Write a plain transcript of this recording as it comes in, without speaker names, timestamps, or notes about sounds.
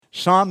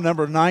Psalm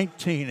number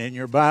 19 in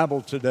your Bible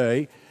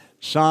today.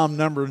 Psalm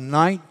number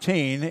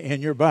 19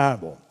 in your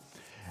Bible.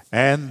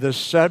 And the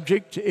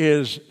subject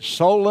is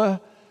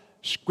Sola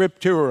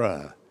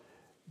Scriptura,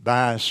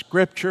 by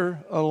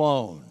Scripture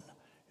alone.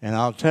 And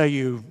I'll tell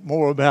you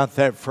more about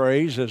that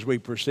phrase as we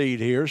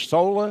proceed here.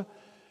 Sola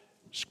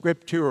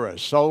Scriptura.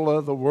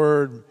 Sola, the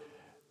word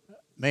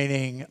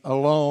meaning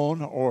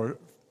alone, or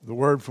the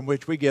word from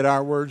which we get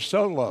our word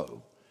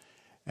solo.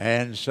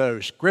 And so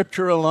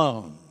Scripture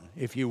alone,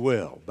 if you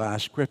will, by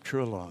Scripture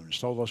alone.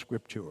 Sola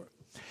Scriptura.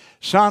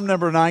 Psalm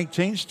number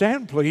 19.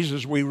 Stand please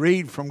as we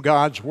read from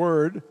God's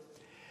Word.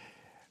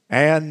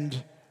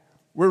 And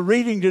we're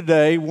reading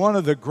today one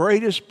of the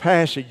greatest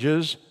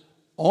passages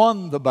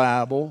on the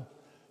Bible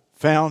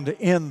found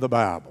in the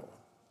Bible.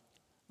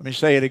 Let me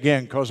say it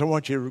again because I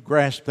want you to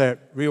grasp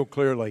that real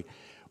clearly.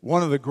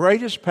 One of the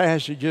greatest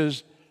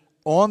passages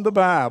on the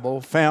Bible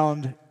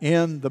found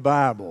in the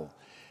Bible.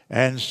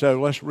 And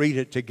so let's read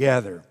it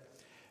together.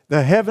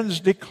 The heavens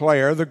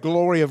declare the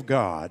glory of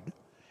God,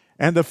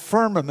 and the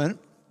firmament,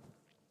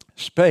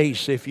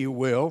 space if you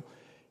will,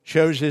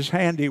 shows His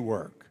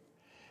handiwork.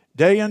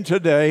 Day unto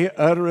day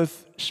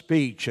uttereth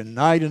speech, and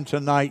night unto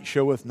night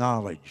showeth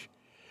knowledge.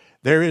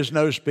 There is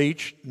no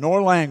speech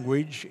nor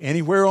language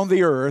anywhere on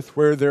the earth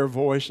where their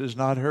voice is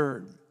not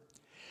heard.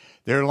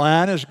 Their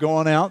line is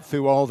gone out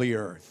through all the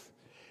earth,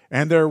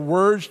 and their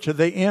words to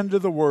the end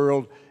of the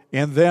world.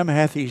 In them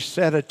hath He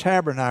set a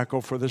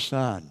tabernacle for the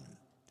sun,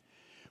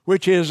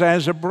 which is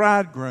as a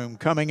bridegroom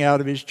coming out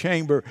of his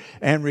chamber,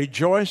 and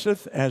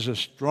rejoiceth as a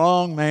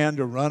strong man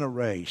to run a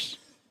race.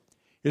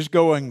 His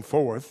going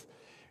forth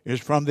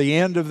is from the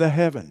end of the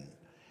heaven,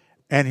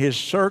 and His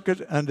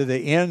circuit unto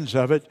the ends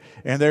of it,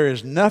 and there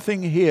is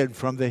nothing hid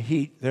from the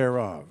heat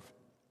thereof.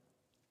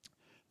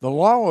 The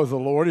law of the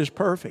Lord is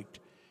perfect,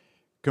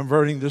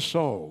 converting the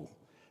soul.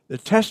 The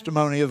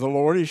testimony of the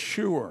Lord is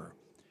sure,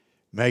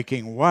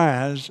 making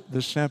wise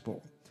the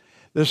simple.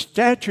 The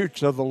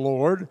statutes of the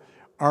Lord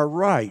are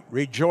right,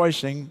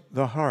 rejoicing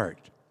the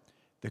heart.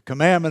 The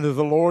commandment of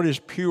the Lord is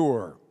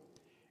pure,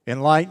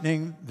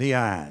 enlightening the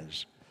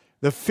eyes.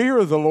 The fear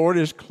of the Lord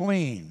is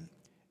clean,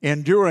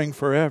 enduring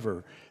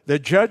forever. The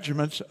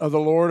judgments of the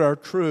Lord are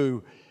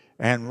true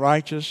and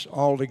righteous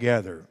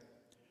altogether.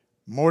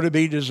 More to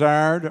be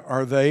desired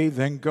are they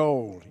than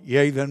gold,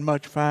 yea, than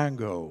much fine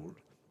gold.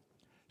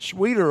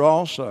 Sweeter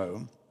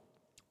also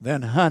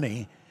than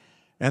honey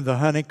and the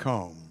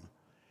honeycomb.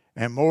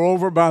 And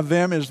moreover, by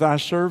them is thy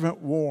servant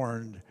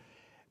warned,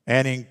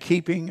 and in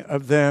keeping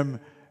of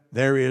them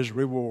there is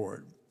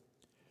reward.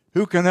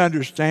 Who can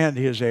understand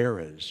His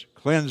errors?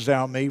 Cleanse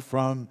thou me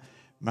from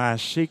my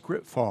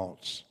secret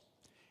faults,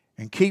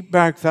 and keep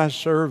back thy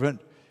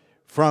servant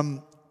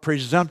from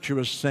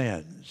presumptuous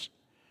sins.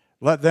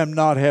 Let them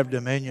not have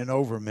dominion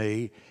over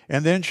me,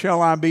 and then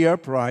shall I be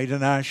upright,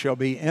 and I shall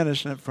be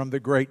innocent from the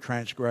great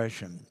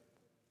transgression.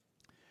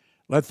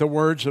 Let the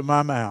words of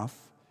my mouth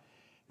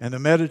and the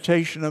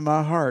meditation of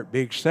my heart be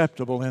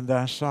acceptable in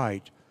thy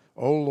sight,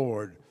 O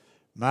Lord,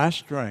 my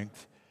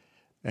strength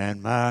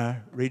and my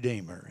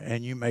Redeemer.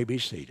 And you may be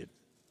seated.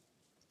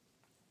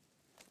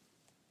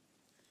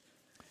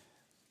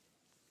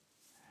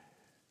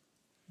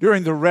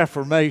 During the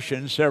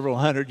Reformation, several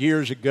hundred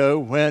years ago,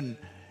 when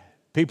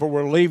people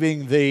were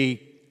leaving the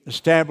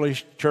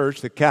established church,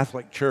 the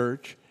Catholic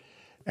Church,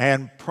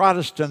 and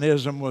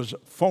Protestantism was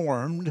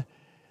formed,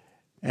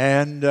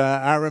 and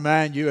I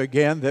remind you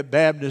again that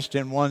Baptists,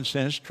 in one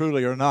sense,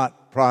 truly are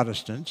not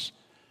Protestants.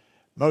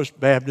 Most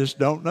Baptists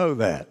don't know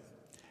that.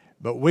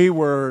 But we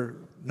were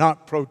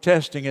not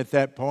protesting at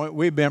that point.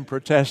 We've been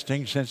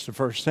protesting since the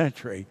first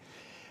century.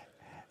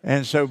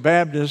 And so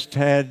Baptists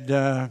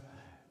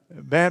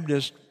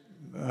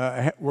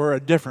were a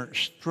different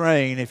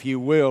strain, if you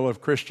will, of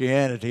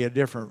Christianity, a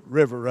different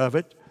river of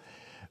it.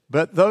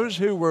 But those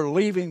who were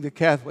leaving the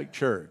Catholic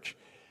Church,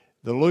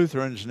 the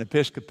Lutherans and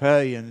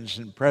Episcopalians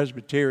and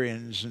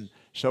Presbyterians and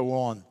so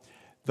on,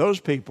 those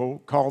people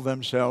called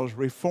themselves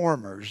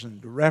reformers.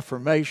 And the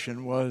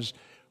Reformation was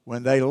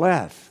when they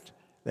left.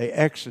 They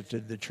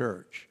exited the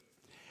church.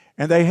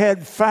 And they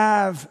had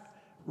 5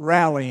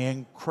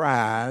 rallying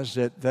cries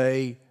that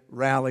they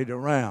rallied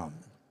around.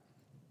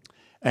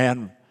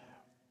 And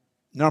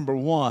number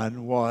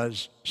 1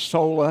 was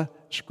Sola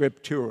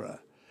Scriptura.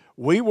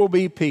 We will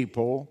be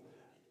people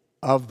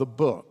of the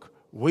book.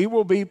 We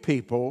will be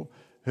people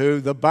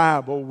who the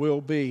Bible will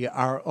be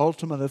our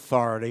ultimate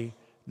authority,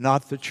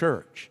 not the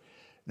church.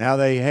 Now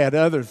they had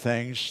other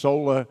things,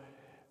 sola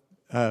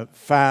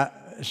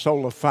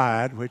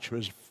fide, which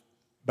was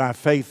by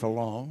faith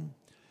alone,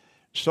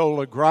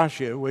 sola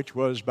gratia, which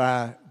was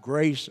by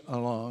grace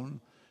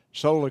alone,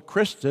 sola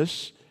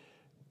Christus,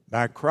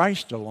 by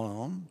Christ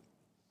alone,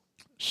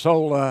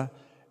 sola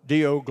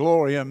Deo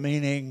Gloria,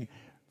 meaning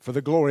for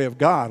the glory of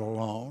God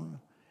alone.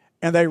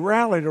 And they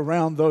rallied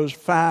around those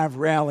 5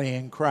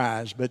 rallying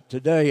cries. But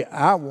today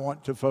I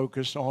want to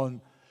focus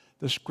on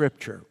the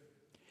Scripture.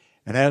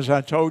 And as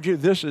I told you,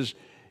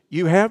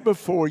 you have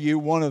before you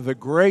one of the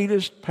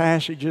greatest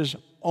passages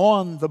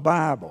on the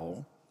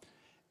Bible,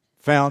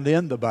 found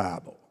in the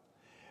Bible.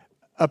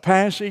 a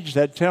passage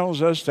that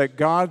tells us that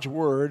God's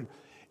Word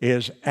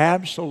is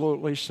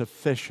absolutely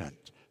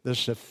sufficient. The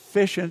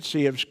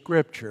sufficiency of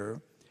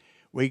Scripture,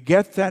 we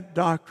get that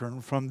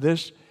doctrine from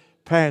this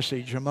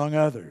passage, among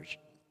others.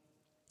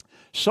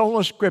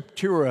 Sola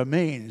Scriptura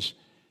means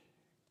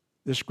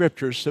the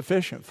Scripture is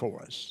sufficient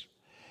for us.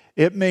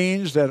 It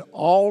means that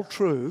all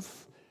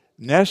truth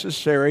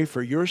necessary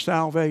for your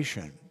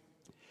salvation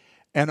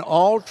and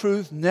all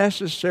truth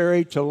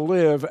necessary to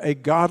live a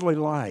godly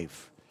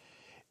life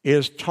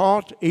is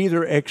taught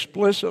either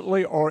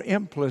explicitly or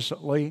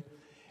implicitly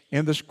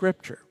in the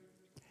Scripture.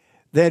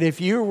 That if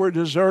you were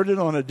deserted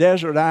on a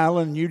desert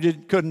island and you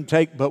couldn't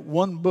take but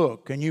one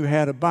book and you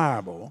had a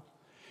Bible,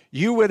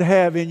 you would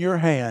have in your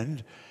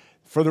hand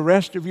for the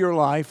rest of your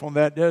life on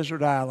that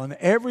desert island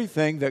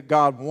everything that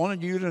God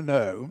wanted you to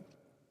know,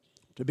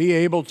 to be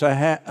able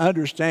to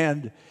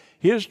understand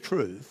His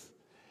truth,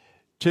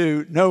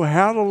 to know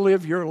how to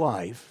live your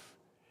life.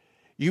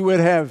 You would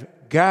have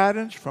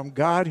guidance from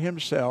God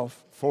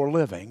Himself for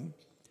living,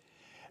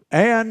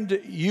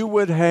 and you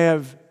would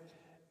have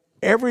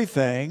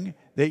everything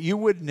that you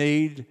would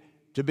need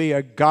to be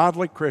a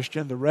godly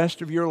Christian the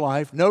rest of your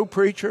life. No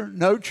preacher,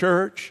 no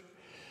church,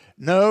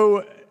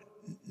 no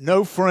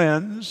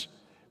friends,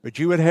 but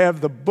you would have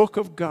the book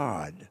of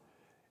God,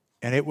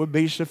 and it would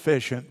be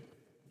sufficient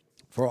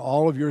for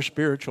all of your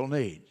spiritual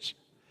needs.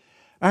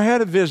 I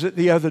had a visit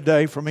the other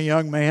day from a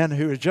young man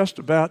who was just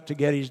about to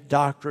get his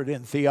doctorate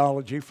in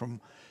theology from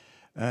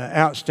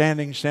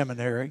outstanding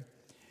seminary,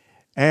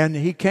 and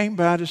he came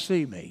by to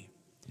see me.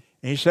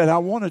 And he said, I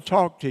want to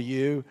talk to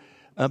you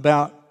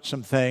about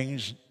some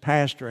things,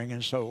 pastoring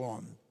and so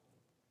on.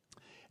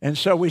 And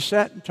so we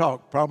sat and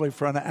talked probably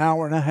for an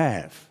hour and a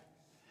half.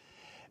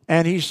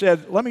 And he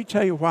said, let me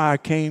tell you why I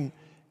came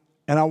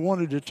and I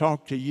wanted to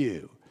talk to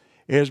you,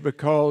 is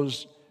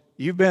because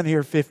you've been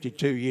here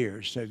 52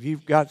 years, so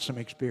you've got some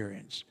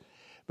experience.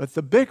 But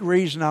the big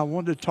reason I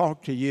wanted to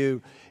talk to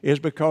you is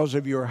because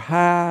of your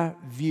high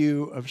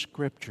view of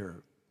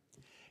Scripture.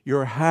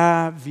 Your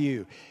high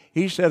view.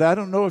 He said, I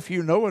don't know if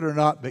you know it or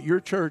not, but your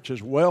church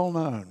is well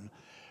known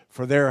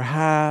for their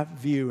high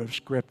view of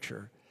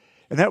Scripture.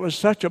 And that was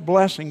such a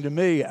blessing to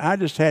me, I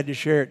just had to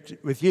share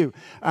it with you.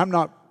 I'm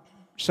not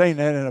saying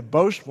that in a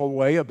boastful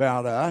way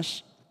about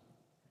us,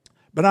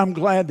 but I'm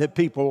glad that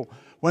people,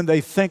 when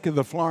they think of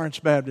the Florence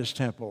Baptist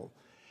Temple,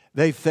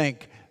 they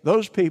think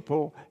those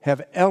people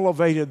have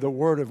elevated the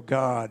Word of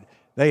God.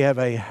 They have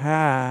a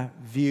high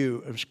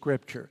view of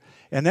Scripture.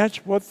 And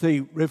that's what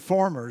the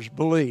Reformers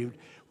believed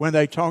when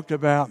they talked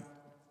about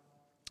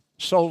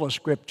Sola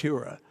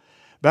Scriptura.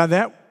 By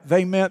that,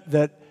 they meant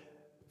that,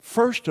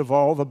 first of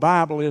all, the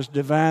Bible is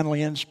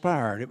divinely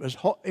inspired.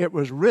 It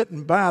was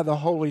written by the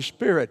Holy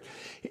Spirit.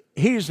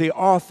 He's the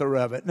author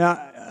of it. Now,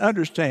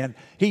 understand,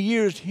 He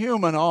used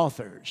human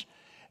authors.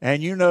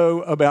 And you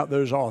know about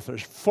those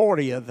authors,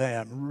 40 of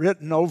them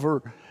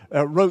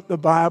wrote the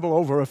Bible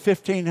over a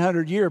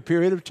 1,500-year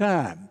period of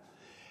time.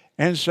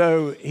 And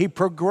so He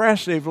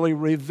progressively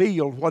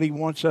revealed what He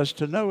wants us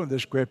to know in the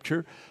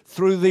Scripture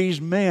through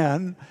these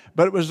men.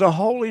 But it was the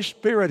Holy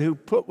Spirit who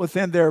put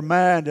within their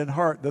mind and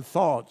heart the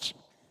thoughts.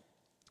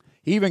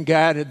 He even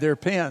guided their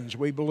pens,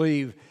 we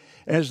believe,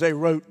 as they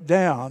wrote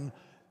down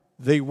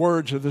the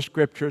words of the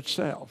Scripture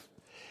itself.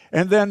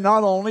 And then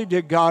not only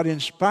did God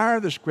inspire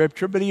the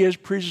Scripture, but He has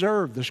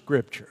preserved the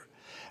Scripture.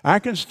 I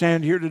can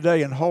stand here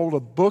today and hold a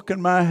book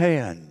in my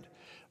hand,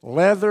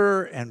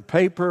 leather and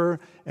paper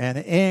and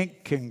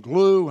ink and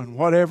glue and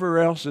whatever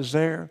else is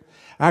there.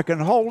 I can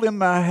hold in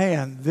my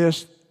hand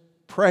this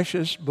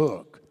precious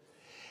book.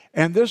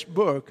 And this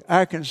book,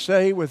 I can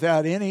say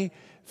without any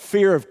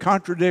fear of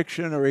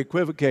contradiction or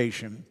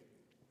equivocation,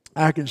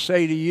 I can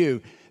say to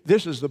you,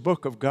 this is the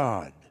book of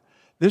God.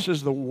 This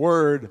is the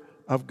Word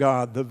of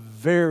God, the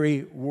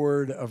very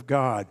Word of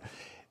God.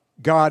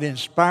 God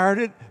inspired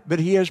it, but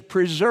He has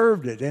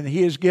preserved it, and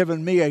He has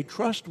given me a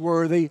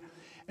trustworthy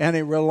and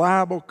a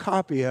reliable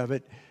copy of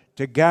it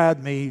to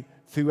guide me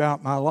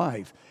throughout my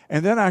life.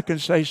 And then I can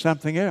say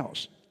something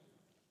else.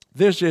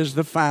 This is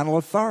the final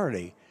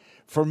authority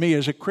for me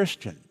as a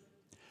Christian.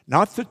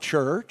 Not the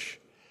church,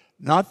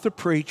 not the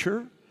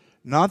preacher,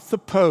 not the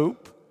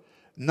pope,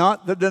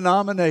 not the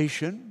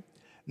denomination,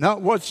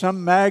 not what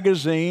some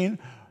magazine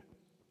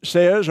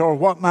says or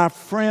what my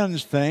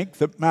friends think,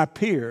 my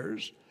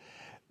peers.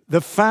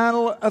 The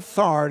final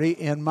authority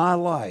in my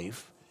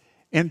life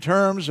in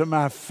terms of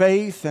my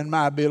faith and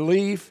my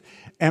belief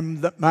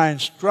and my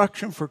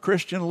instruction for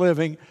Christian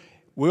living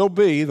will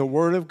be the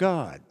Word of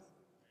God.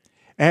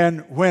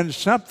 And when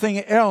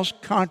something else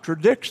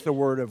contradicts the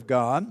Word of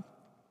God,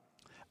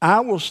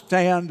 I will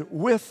stand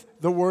with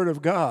the Word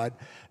of God,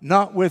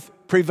 not with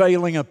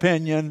prevailing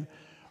opinion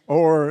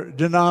or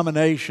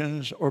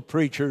denominations or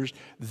preachers.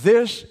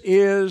 This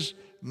is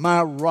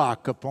my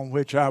rock upon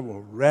which I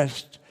will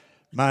rest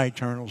my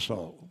eternal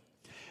soul.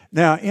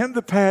 Now, in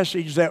the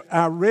passage that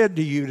I read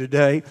to you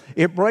today,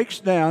 it breaks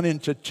down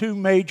into two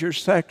major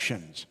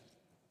sections.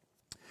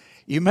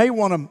 You may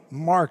want to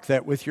mark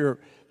that with your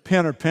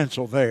pen or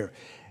pencil there.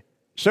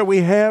 So we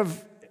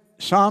have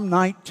Psalm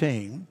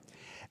 19,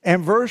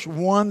 And verse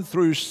 1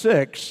 through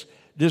 6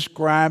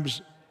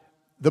 describes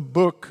the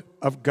book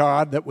of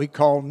God that we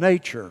call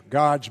nature,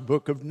 God's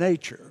book of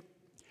nature.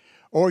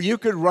 Or you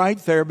could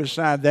write there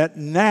beside that,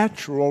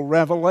 natural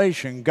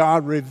revelation.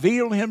 God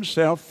revealed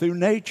himself through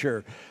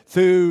nature,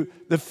 through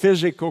the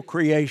physical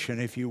creation,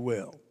 if you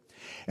will.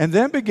 And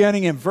then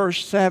beginning in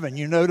verse 7,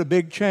 you note a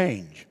big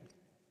change.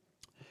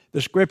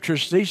 The Scripture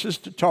ceases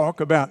to talk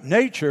about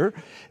nature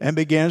and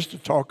begins to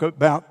talk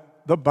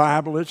about the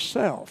Bible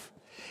itself.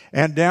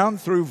 And down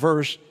through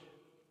verse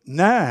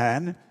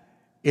 9,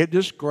 it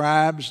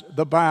describes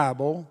the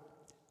Bible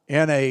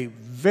in a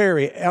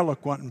very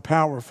eloquent and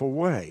powerful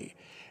way.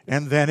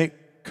 And then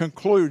it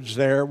concludes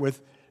there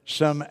with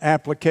some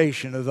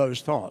application of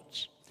those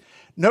thoughts.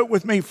 Note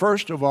with me,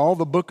 first of all,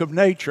 the book of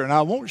nature, and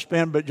I won't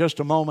spend but just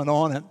a moment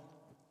on it.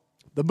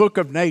 The book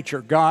of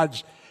nature,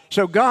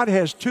 so God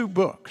has two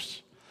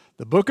books,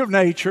 the book of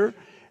nature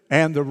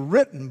and the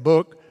written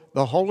book,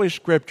 the Holy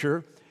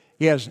Scripture.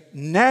 He has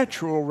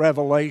natural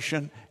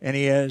revelation and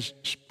he has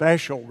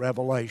special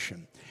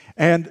revelation.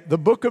 And the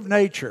book of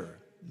nature,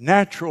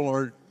 natural,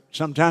 or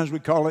sometimes we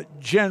call it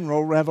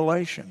general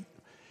revelation.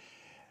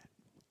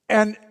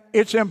 And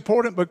it's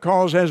important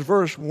because, as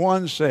verse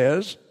 1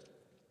 says,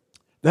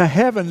 the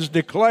heavens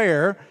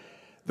declare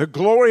the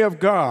glory of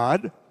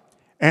God,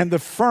 and the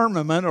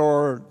firmament,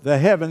 or the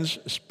heavens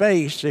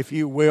space, if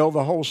you will,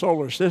 the whole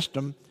solar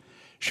system,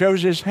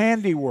 shows his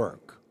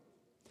handiwork.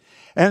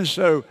 And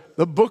so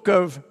the book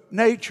of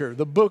nature,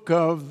 the book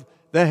of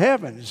the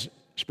heavens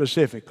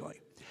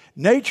specifically,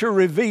 nature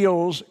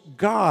reveals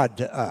God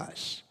to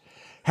us.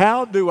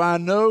 How do I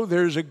know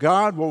there's a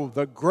God? Well,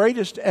 the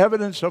greatest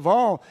evidence of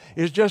all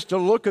is just to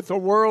look at the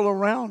world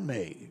around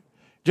me,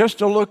 just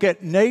to look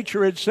at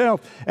nature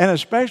itself, and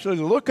especially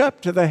look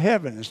up to the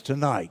heavens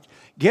tonight.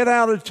 Get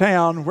out of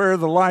town where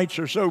the lights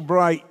are so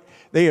bright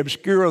they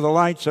obscure the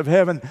lights of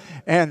heaven,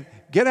 and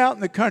get out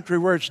in the country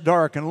where it's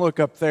dark and look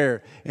up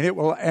there, and it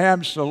will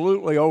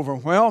absolutely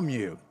overwhelm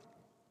you.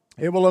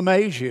 It will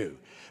amaze you,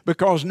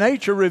 because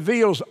nature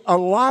reveals a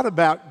lot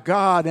about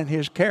God and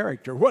his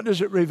character. What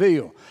does it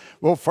reveal?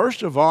 Well,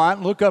 first of all, I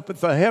can look up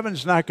at the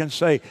heavens and I can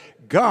say,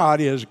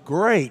 God is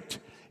great.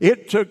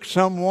 It took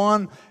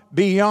someone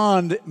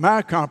beyond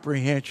my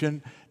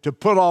comprehension to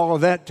put all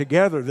of that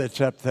together that's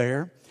up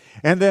there.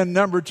 And then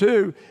number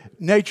two,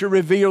 nature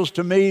reveals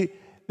to me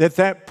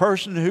that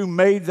person who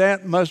made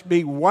that must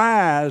be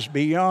wise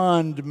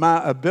beyond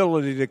my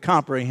ability to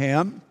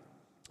comprehend.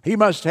 He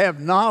must have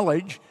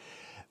knowledge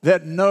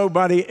that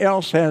nobody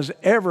else has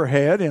ever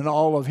had in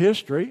all of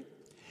history.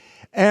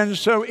 And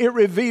so it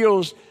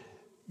reveals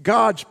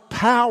God's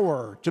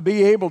power to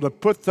be able to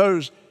put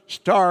those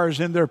stars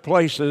in their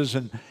places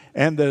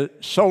and the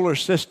solar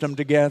system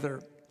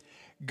together.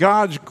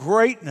 God's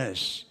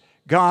greatness,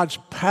 God's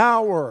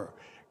power,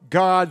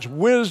 God's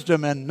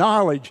wisdom and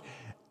knowledge.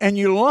 And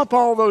you lump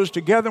all those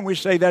together and we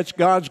say that's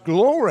God's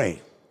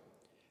glory.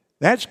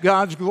 That's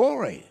God's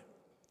glory.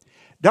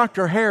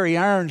 Dr. Harry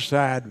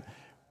Ironside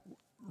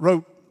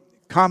wrote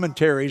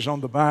commentaries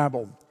on the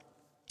Bible,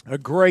 a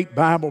great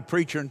Bible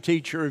preacher and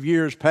teacher of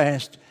years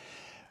past.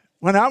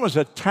 When I was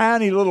a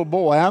tiny little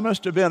boy, I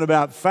must have been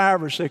about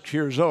 5 or 6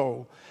 years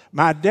old,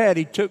 my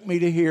daddy took me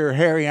to hear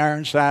Harry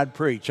Ironside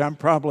preach. I'm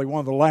probably one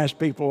of the last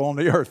people on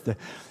the earth to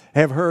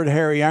have heard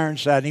Harry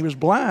Ironside. And he was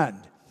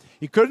blind.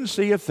 He couldn't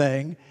see a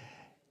thing.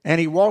 And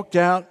he walked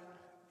out.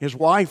 His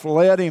wife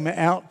led him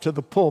out to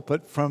the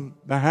pulpit from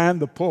behind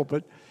the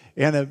pulpit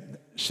in a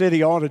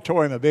city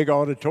auditorium, a big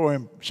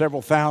auditorium,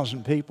 several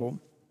thousand people.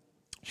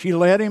 She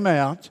led him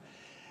out,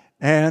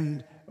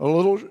 and a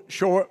little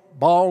short,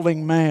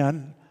 balding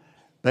man,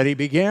 but he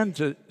began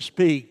to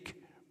speak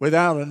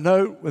without a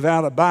note,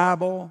 without a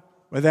Bible,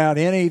 without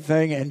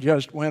anything, and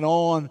just went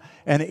on.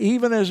 And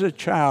even as a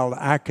child,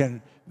 I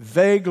can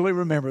vaguely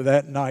remember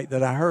that night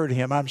that I heard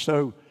him. I'm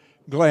so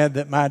glad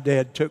that my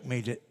dad took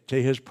me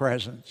to his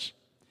presence.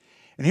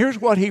 And here's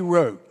what he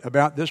wrote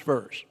about this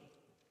verse.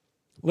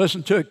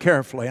 Listen to it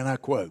carefully, and I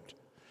quote,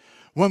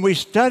 "When we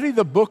study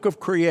the book of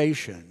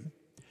creation,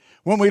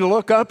 when we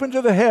look up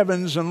into the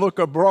heavens and look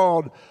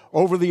abroad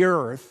over the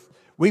earth,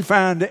 we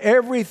find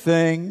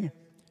everywhere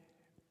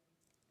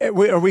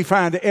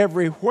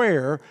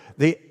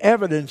the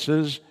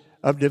evidences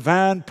of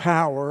divine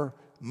power,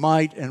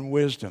 might, and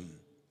wisdom.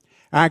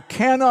 I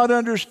cannot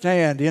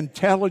understand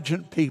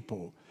intelligent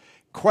people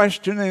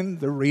questioning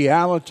the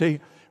reality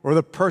or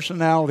the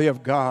personality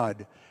of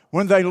God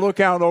when they look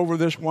out over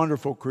this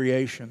wonderful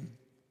creation.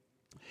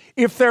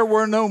 If there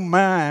were no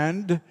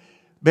mind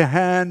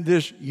behind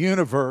this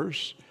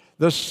universe,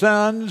 the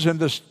suns and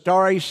the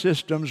starry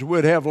systems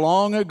would have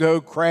long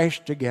ago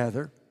crashed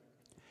together,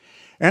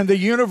 and the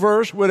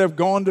universe would have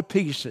gone to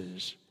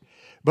pieces.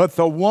 But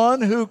the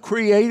one who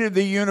created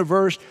the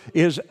universe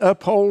is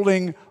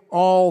upholding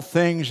all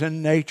things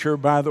in nature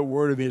by the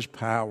word of his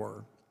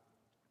power."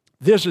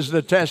 This is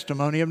the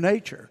testimony of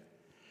nature.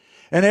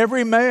 And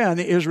every man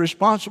is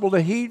responsible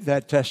to heed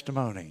that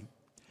testimony.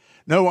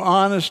 No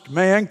honest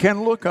man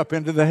can look up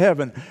into the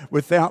heaven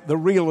without the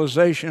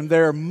realization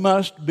there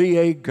must be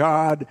a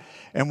God,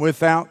 and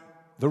without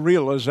the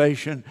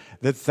realization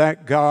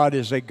that God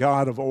is a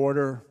God of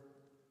order,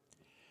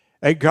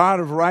 a God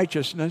of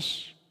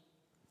righteousness.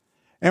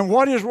 And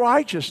what is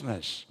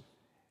righteousness?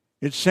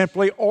 It's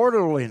simply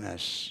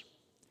orderliness.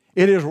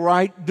 It is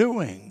right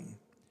doing.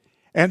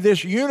 And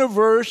this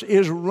universe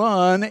is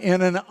run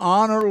in an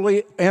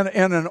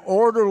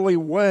orderly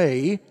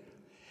way,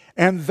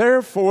 and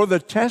therefore the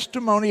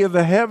testimony of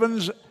the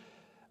heavens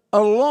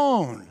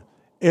alone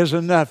is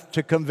enough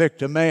to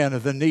convict a man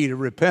of the need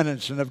of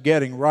repentance and of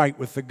getting right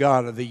with the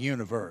God of the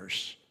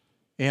universe.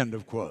 End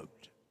of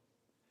quote.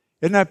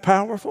 Isn't that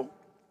powerful?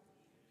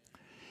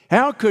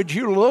 How could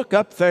you look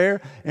up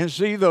there and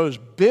see those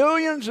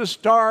billions of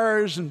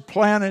stars and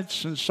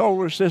planets and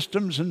solar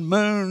systems and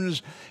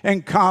moons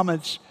and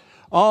comets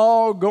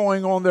all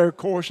going on their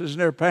courses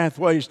and their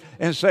pathways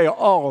and say,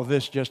 all of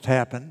this just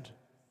happened?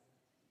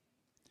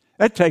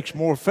 That takes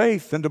more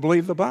faith than to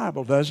believe the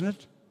Bible, doesn't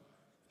it?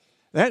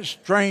 That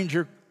strains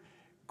your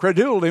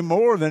credulity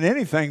more than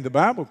anything the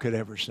Bible could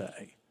ever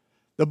say.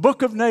 The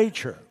book of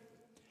nature.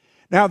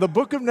 Now, the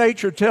book of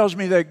nature tells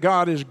me that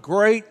God is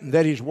great and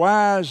that He's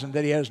wise and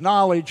that He has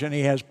knowledge and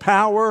He has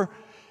power,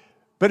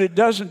 but it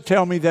doesn't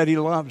tell me that He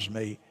loves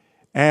me,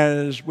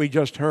 as we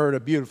just heard a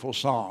beautiful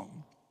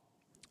song.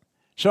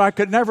 So I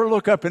could never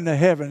look up in the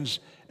heavens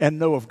and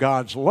know of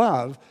God's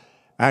love.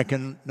 I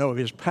can know of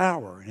His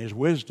power and His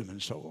wisdom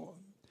and so on.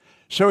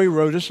 So He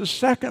wrote us a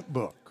second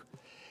book,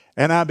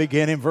 and I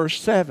begin in verse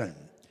 7,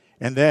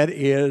 and that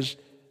is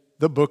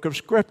the book of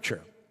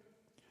Scripture.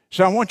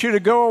 So I want you to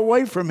go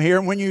away from here,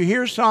 and when you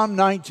hear Psalm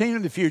 19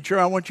 in the future,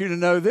 I want you to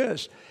know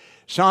this.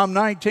 Psalm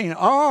 19,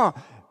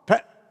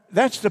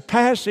 that's the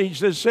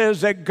passage that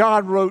says that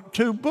God wrote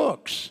two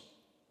books.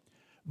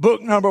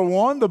 Book number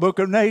 1, the book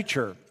of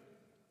nature,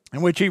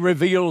 in which He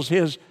reveals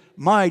His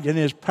might and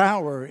His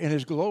power and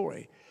His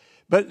glory.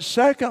 But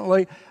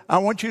secondly, I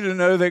want you to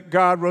know that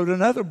God wrote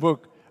another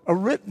book, a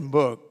written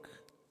book,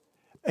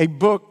 a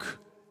book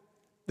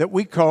that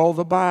we call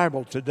the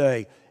Bible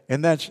today,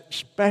 and that's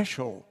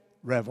special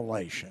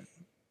revelation.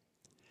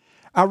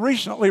 I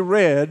recently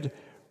read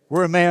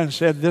where a man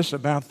said this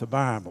about the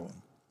Bible.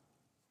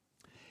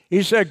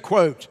 He said,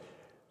 quote,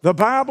 "The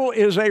Bible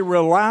is a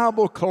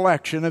reliable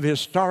collection of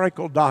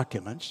historical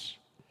documents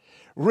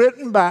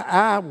written by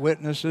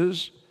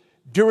eyewitnesses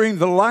during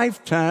the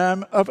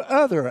lifetime of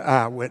other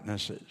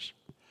eyewitnesses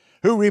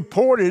who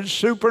reported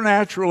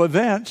supernatural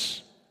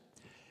events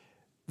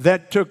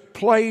that took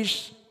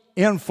place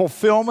in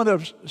fulfillment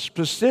of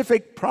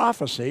specific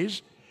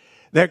prophecies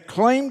that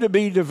claim to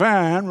be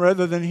divine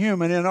rather than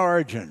human in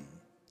origin."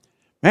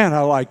 Man,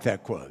 I like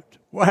that quote.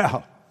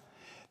 Wow.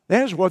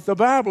 That's what the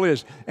Bible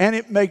is. And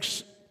it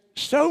makes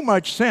so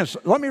much sense.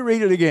 Let me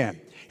read it again.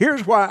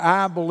 Here's why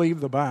I believe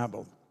the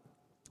Bible.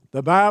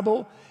 The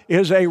Bible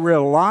is a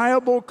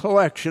reliable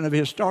collection of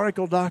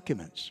historical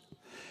documents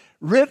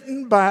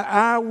written by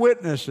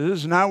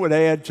eyewitnesses, and I would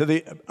add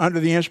under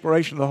the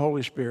inspiration of the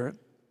Holy Spirit.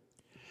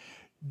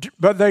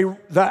 But the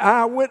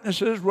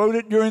eyewitnesses wrote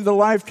it during the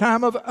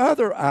lifetime of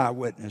other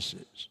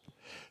eyewitnesses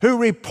who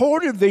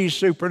reported these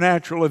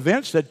supernatural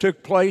events that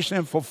took place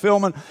in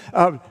fulfillment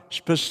of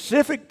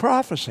specific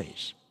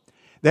prophecies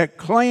that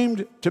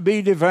claimed to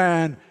be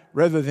divine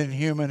rather than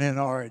human in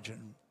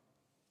origin.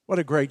 What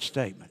a great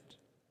statement.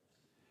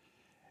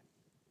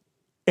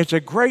 It's a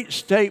great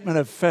statement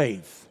of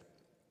faith,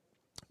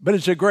 but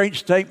it's a great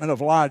statement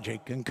of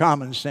logic and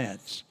common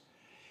sense.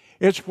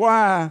 It's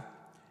why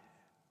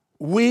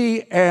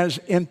we, as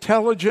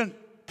intelligent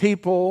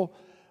people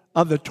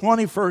of the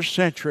 21st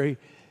century,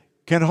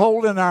 can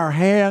hold in our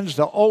hands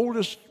the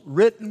oldest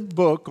written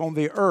book on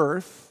the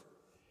earth,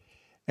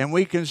 and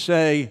we can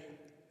say,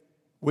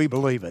 we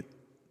believe it.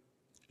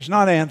 It's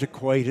not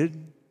antiquated.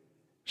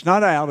 It's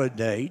not out of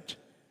date.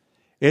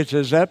 It's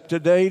as up to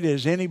date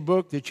as any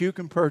book that you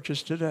can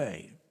purchase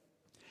today.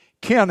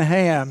 Ken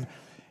Ham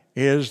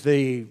is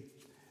the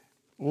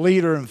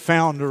leader and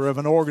founder of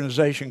an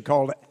organization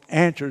called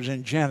Answers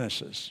in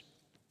Genesis.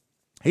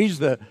 He's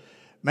the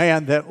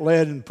man that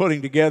led in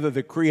putting together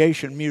the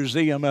Creation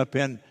Museum up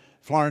in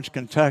Florence,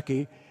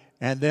 Kentucky,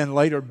 and then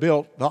later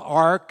built the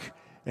Ark.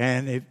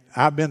 And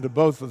I've been to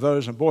both of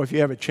those, and boy, if you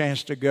have a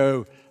chance to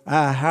go,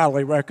 I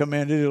highly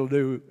recommend it. It'll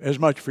do as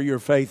much for your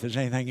faith as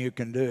anything you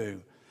can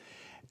do.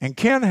 And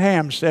Ken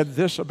Ham said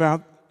this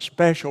about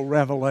special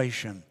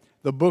revelation,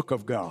 the book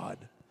of God.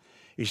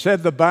 He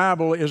said the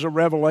Bible is a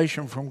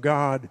revelation from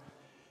God.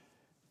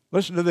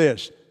 Listen to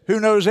this. Who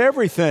knows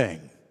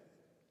everything.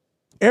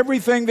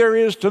 Everything there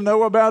is to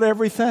know about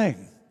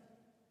everything.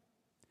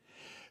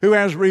 Who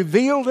has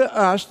revealed to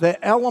us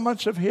the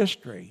elements of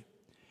history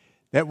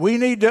that we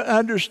need to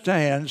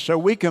understand so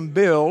we can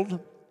build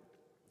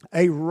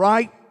a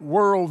right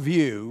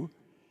worldview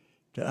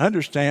to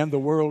understand the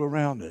world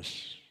around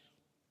us.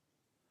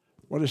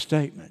 What a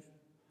statement.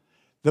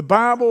 The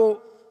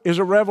Bible is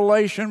a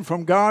revelation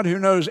from God who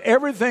knows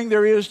everything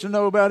there is to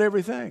know about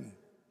everything.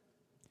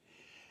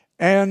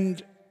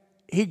 And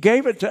He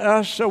gave it to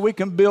us so we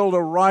can build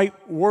a right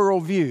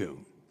worldview.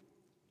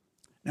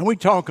 And we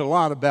talk a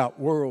lot about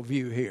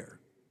worldview here.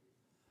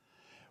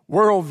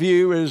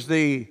 Worldview is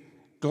the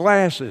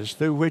glasses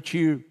through which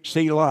you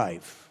see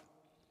life,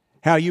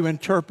 how you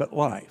interpret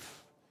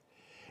life.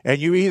 And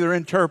you either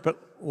interpret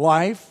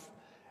life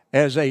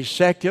as a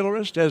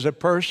secularist, as a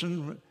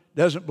person who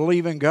doesn't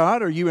believe in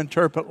God, or you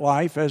interpret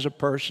life as a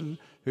person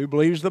who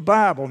believes the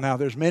Bible. Now,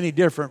 there's many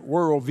different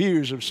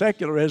worldviews of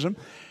secularism,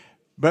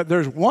 but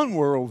there's one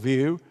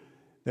worldview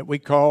that we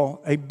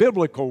call a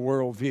biblical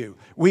worldview.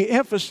 We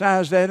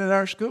emphasize that in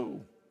our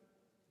school.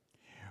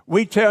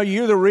 We tell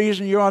you the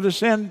reason you ought to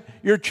send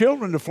your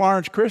children to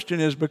Florence Christian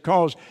is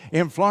because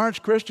in Florence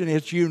Christian,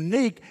 it's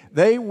unique.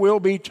 They will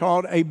be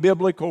taught a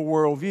biblical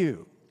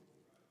worldview.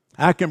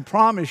 I can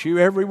promise you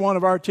every one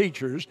of our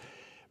teachers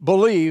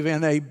believe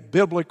in a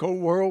biblical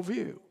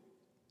worldview.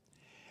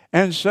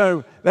 And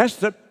so that's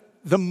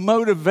the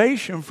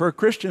motivation for a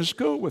Christian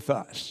school with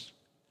us.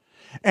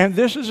 And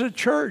this is a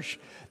church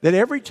that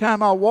every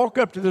time I walk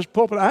up to this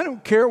pulpit, I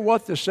don't care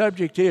what the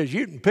subject is.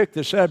 You can pick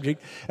the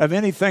subject of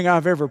anything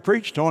I've ever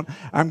preached on.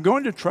 I'm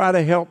going to try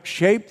to help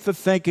shape the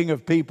thinking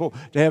of people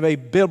to have a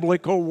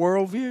biblical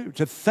worldview,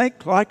 to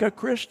think like a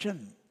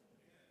Christian.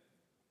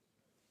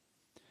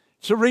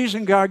 It's the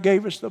reason God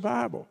gave us the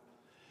Bible.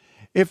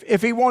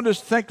 If He wanted us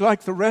to think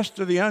like the rest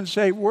of the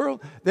unsaved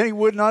world, then He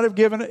would not have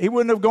He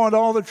wouldn't have gone to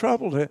all the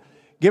trouble to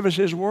give us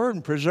His Word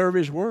and preserve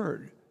His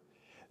Word.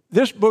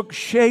 This book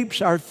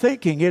shapes our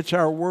thinking. It's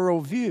our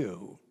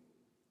worldview.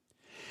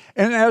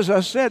 And as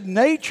I said,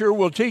 nature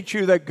will teach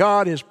you that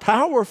God is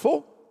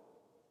powerful.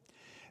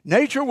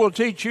 Nature will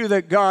teach you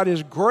that God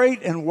is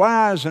great and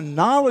wise and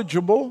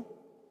knowledgeable.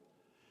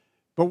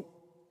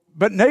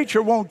 But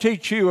nature won't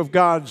teach you of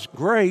God's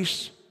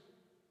grace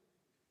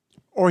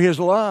or His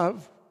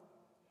love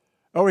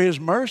or His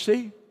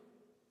mercy.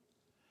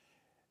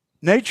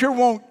 Nature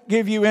won't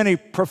give you any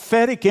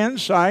prophetic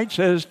insights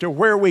as to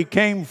where we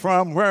came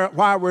from,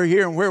 why we're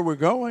here, and where we're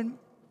going.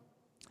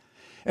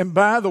 And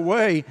by the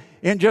way,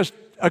 in just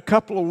a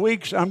couple of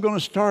weeks, I'm going to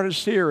start a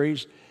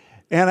series,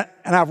 and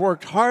I've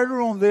worked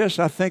harder on this,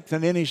 I think,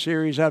 than any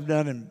series I've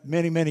done in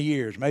many, many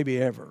years,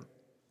 maybe ever.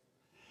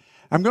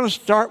 I'm going to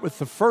start with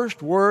the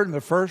first word and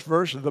the first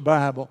verse of the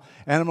Bible,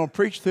 and I'm going to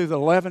preach through the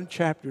 11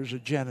 chapters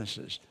of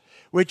Genesis,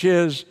 which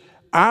is,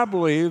 I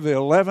believe, the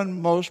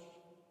 11 most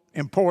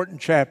important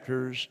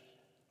chapters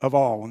of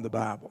all in the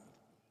Bible.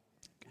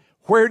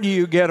 Where do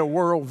you get a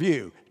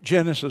worldview?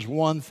 Genesis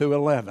 1 through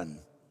 11.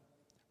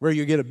 Where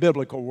you get a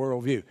biblical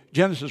worldview.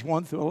 Genesis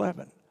 1 through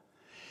 11.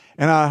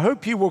 And I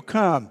hope you will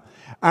come.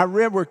 I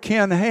read where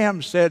Ken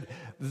Ham said,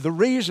 the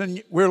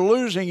reason we're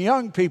losing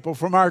young people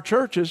from our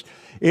churches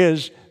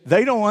is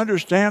they don't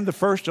understand the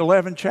first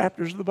 11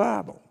 chapters of the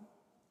Bible.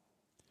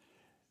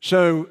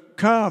 So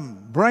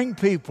come, bring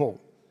people.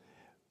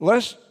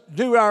 Let's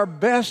do our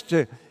best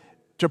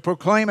to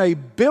proclaim a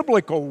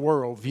biblical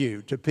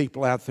worldview to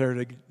people out there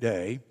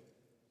today.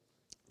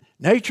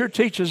 Nature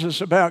teaches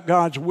us about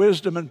God's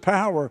wisdom and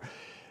power,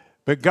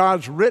 but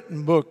God's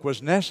written book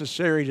was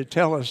necessary to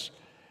tell us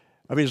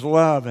of His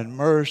love and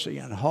mercy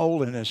and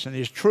holiness and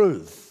His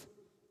truth.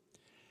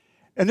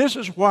 And this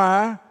is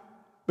why,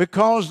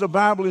 because the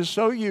Bible is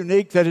so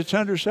unique, that it's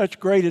under such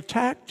great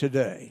attack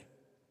today.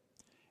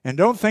 And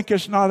don't think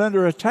it's not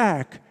under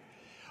attack.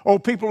 Oh,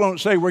 people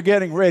don't say we're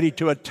getting ready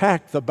to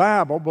attack the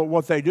Bible, but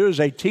what they do is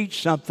they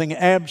teach something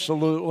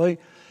absolutely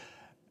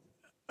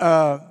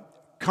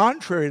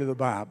contrary to the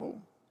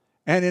Bible.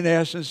 And in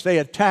essence, they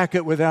attack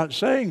it without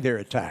saying they're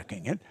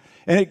attacking it.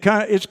 And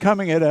it's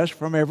coming at us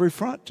from every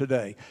front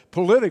today.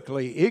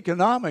 Politically,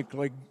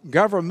 economically,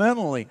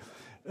 governmentally,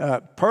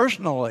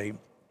 personally,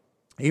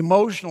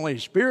 emotionally,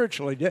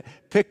 spiritually.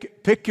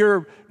 Pick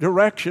your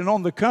direction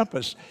on the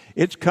compass.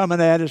 It's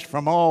coming at us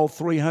from all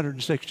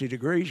 360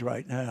 degrees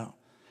right now.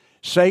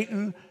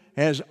 Satan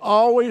has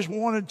always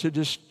wanted to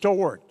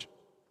distort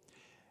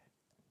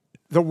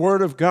the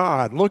Word of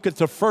God. Look at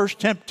the first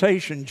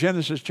temptation,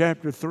 Genesis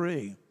chapter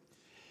 3.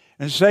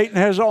 And Satan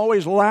has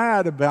always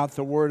lied about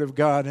the Word of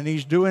God, and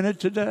he's doing it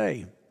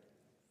today.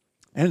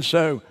 And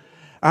so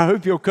I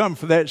hope you'll come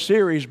for that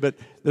series, but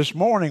this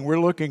morning we're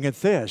looking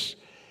at this.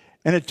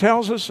 And it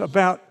tells us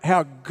about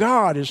how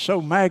God has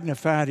so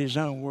magnified His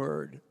own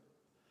Word.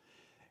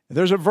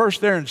 There's a verse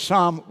there in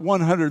Psalm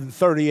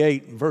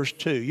 138, verse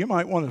 2. You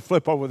might want to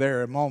flip over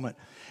there a moment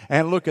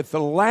and look at the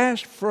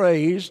last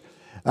phrase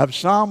of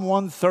Psalm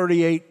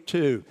 138,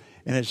 2.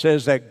 And it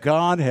says that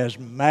God has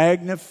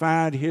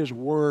magnified His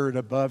Word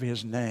above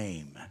His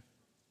name.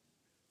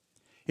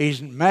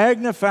 He's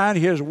magnified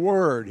His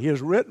Word, His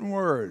written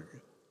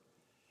Word,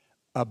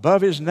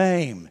 above His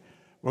name.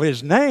 Well,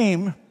 His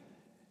name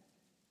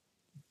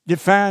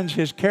defines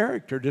His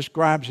character,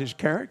 describes His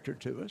character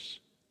to us.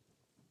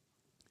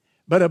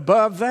 But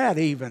above that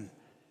even,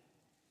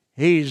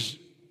 He's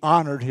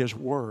honored His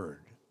Word.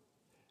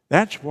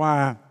 That's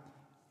why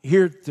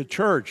here at the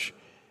church,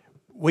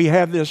 we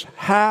have this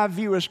high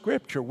view of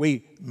Scripture.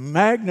 We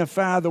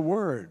magnify the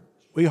Word.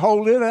 We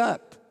hold it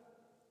up.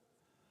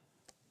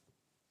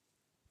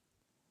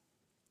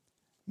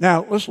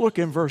 Now, let's look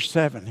in verse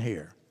 7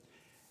 here.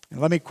 And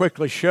let me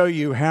quickly show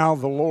you how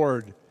the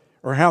Lord,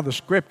 or how the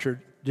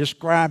Scripture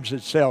describes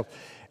itself.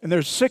 And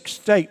there's 6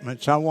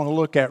 statements I want to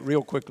look at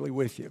real quickly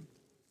with you.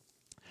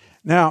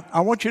 Now,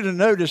 I want you to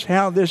notice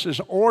how this is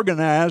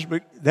organized,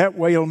 but that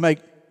way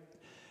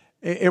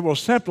it will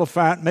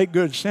simplify it and make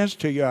good sense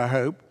to you, I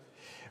hope.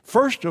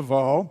 First of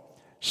all,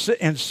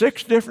 in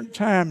 6 different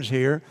times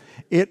here,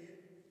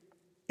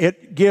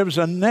 it gives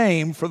a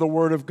name for the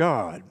Word of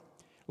God.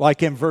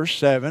 Like in verse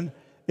 7,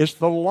 it's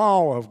the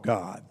law of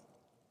God,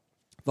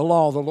 the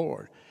law of the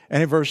Lord.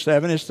 And in verse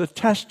 7, it's the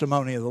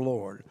testimony of the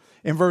Lord.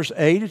 In verse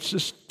 8, it's the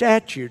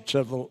statutes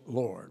of the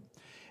Lord.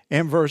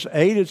 In verse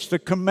 8, it's the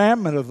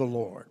commandment of the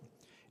Lord.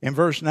 In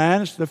verse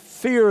 9, it's the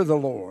fear of the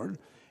Lord.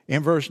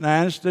 In verse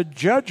 9, it's the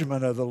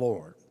judgment of the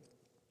Lord.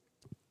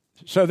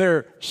 So there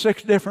are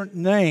 6 different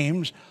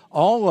names,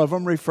 all of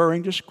them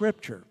referring to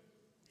Scripture.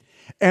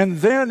 And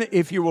then,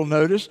 if you will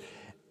notice,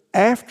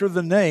 after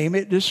the name,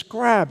 it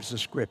describes the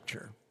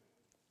Scripture.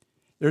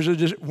 There's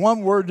a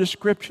one-word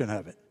description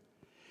of it.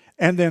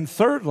 And then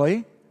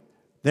thirdly,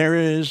 there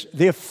is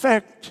the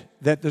effect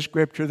that the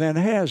Scripture then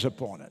has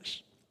upon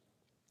us.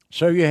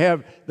 So you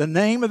have the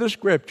name of the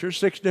Scripture,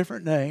 6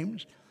 different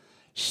names,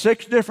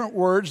 6 different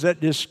words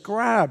that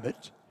describe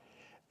it,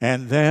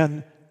 and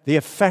then the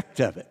effect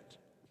of it,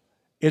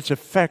 its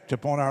effect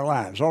upon our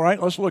lives. All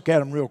right, let's look at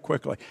them real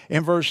quickly.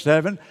 In verse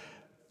 7,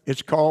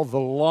 it's called the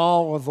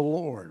law of the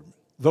Lord.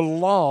 The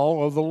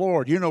law of the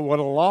Lord. You know what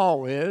a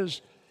law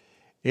is.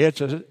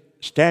 It's a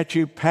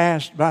statute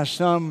passed by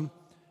some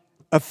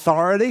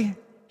authority,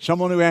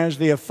 someone who has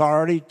the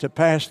authority to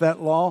pass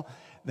that law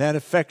that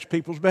affects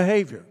people's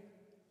behavior.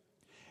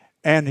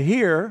 And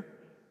here,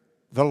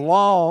 the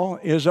law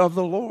is of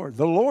the Lord.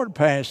 The Lord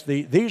passed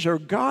these are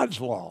God's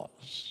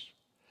laws.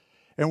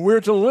 And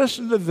we're to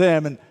listen to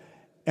them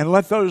and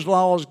let those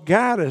laws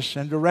guide us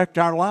and direct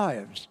our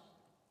lives.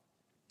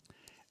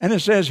 And it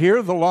says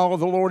here, the law of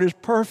the Lord is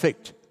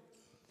perfect.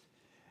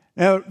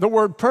 Now, the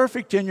word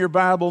perfect in your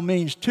Bible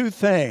means 2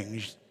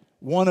 things,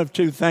 one of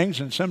 2 things,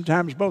 and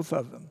sometimes both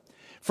of them.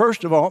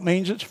 First of all, it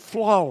means it's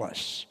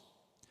flawless.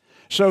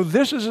 So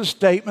this is a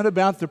statement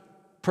about the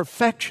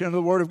perfection of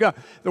the Word of God.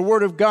 The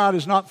Word of God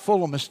is not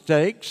full of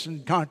mistakes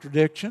and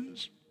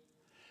contradictions.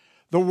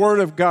 The Word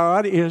of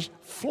God is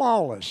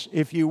flawless,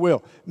 if you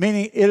will,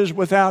 meaning it is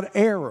without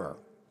error.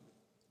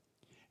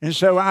 And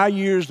so I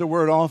use the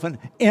word often,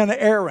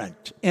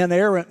 inerrant.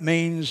 Inerrant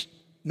means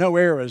no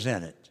errors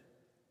in it.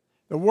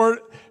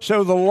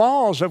 So the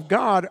laws of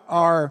God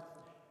are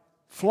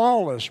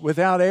flawless,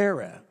 without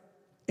error,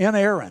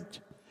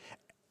 inerrant.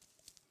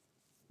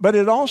 But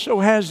it also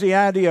has the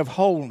idea of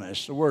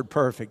wholeness, the word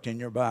perfect in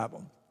your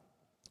Bible,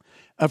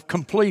 of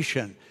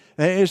completion.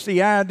 It's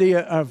the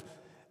idea of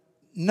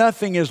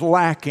nothing is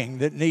lacking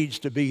that needs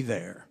to be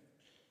there.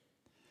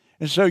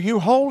 And so you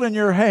hold in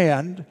your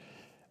hand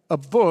a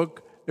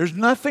book. There's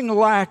nothing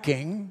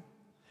lacking.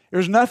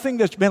 There's nothing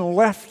that's been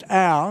left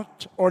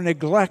out or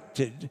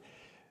neglected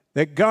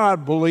that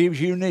God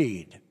believes you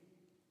need.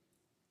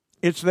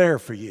 It's there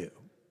for you.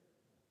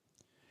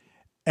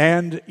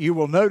 And you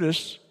will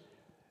notice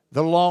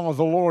the law of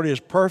the Lord is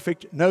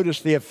perfect.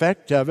 Notice the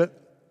effect of it.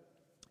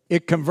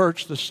 It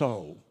converts the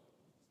soul.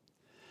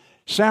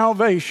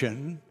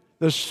 Salvation,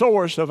 the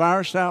source of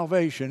our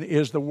salvation,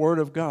 is the Word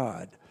of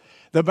God.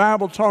 The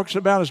Bible talks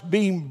about us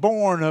being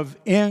born of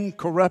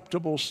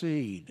incorruptible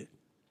seed.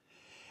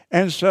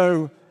 And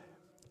so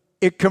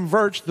it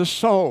converts the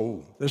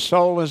soul. The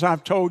soul, as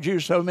I've told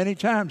you so many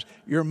times,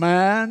 your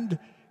mind,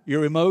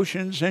 your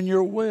emotions, and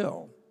your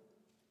will.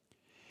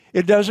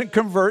 It doesn't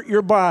convert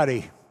your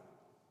body.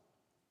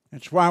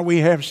 That's why we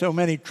have so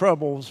many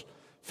troubles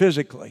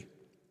physically.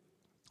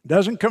 It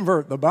doesn't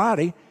convert the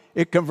body,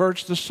 it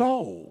converts the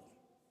soul.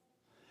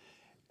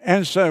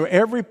 And so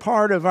every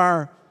part of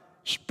our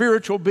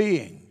spiritual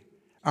being,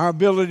 our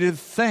ability to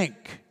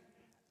think,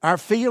 our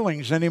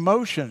feelings and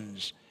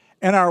emotions,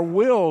 and our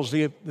wills,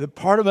 the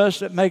part of us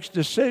that makes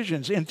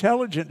decisions,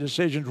 intelligent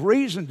decisions,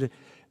 reasoned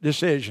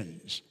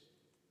decisions,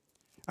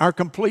 our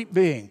complete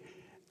being.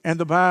 And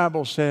the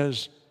Bible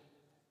says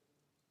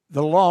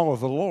the law of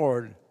the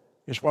Lord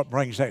is what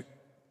brings that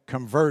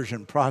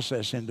conversion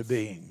process into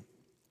being.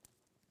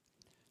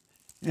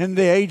 And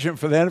the agent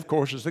for that, of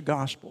course, is the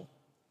gospel.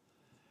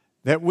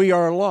 That we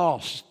are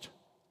lost.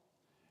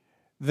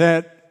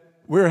 That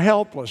we're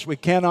helpless. We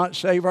cannot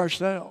save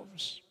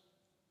ourselves.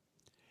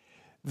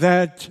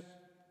 That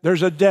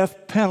there's a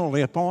death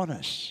penalty upon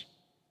us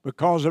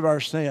because of our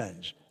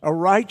sins. A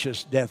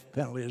righteous death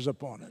penalty is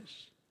upon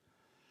us.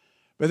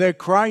 But that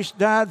Christ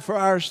died for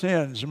our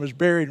sins and was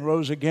buried and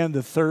rose again the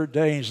 3rd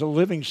day. He's a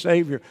living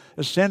Savior,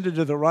 ascended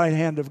to the right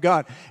hand of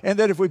God. And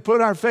that if we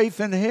put our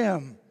faith in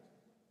Him,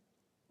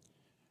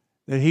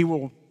 that He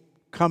will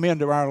come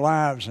into our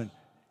lives and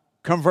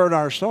convert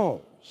our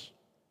souls.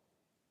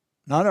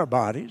 Not our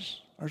bodies,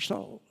 our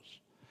souls.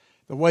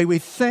 The way we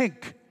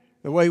think,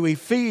 the way we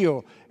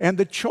feel, and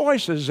the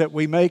choices that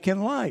we make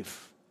in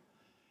life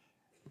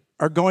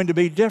are going to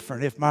be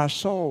different if my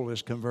soul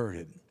is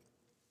converted.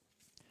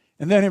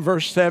 And then in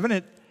verse 7,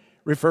 it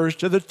refers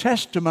to the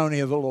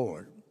testimony of the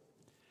Lord.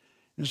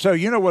 And so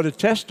you know what a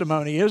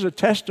testimony is? A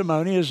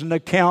testimony is an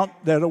account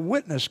that a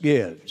witness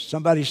gives.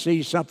 Somebody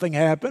sees something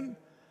happen,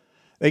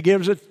 they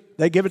give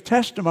a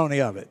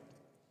testimony of it.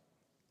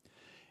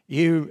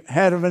 You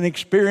had an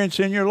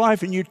experience in your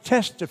life and you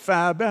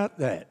testify about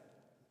that.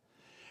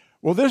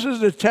 Well, this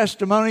is the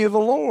testimony of the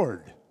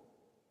Lord.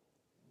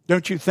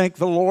 Don't you think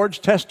the Lord's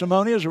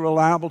testimony is a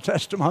reliable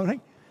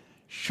testimony?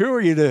 Sure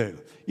you do.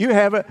 You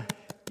have it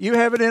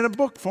in a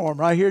book form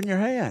right here in your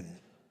hand.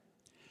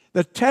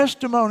 The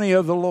testimony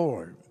of the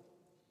Lord.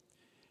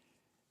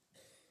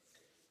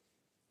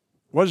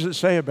 What does it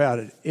say about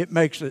it? It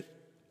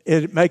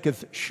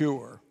maketh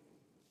sure.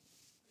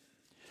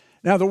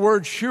 Now the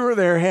word sure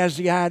there has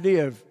the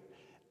idea of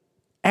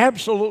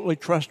absolutely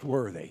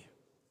trustworthy.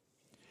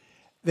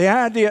 The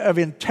idea of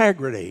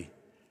integrity.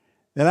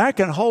 That I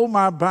can hold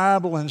my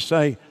Bible and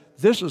say,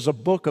 this is a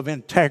book of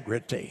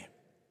integrity.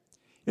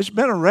 It's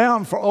been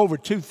around for over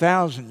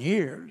 2,000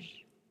 years.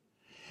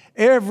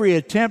 Every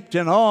attempt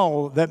in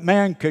all that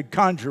man could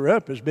conjure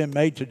up has been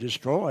made to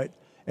destroy it,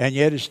 and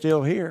yet it's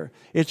still here.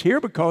 It's here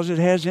because it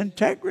has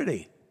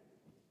integrity.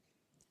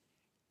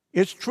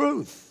 It's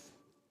truth.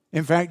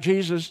 In fact,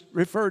 Jesus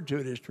referred to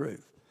it as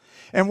truth.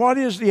 And what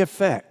is the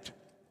effect?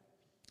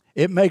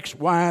 It makes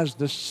wise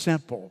the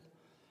simple.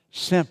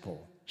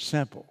 Simple,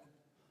 simple.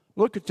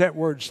 Look at that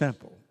word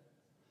simple.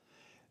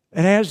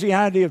 It has the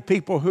idea of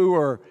people who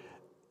are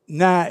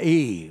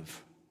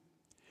naive.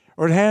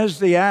 Or it has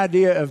the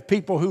idea of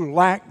people who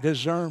lack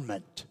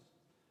discernment.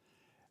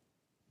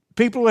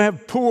 People who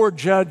have poor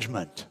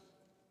judgment.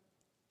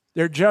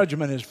 Their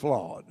judgment is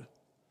flawed.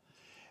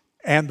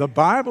 And the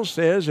Bible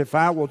says if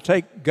I will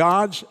take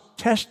God's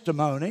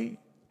testimony,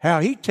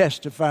 how He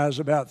testifies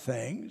about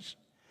things,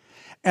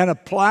 and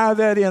apply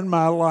that in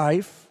my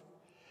life,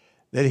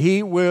 that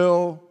He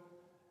will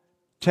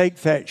take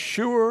that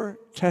sure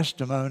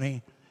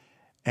testimony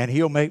and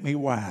He'll make me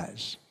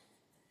wise.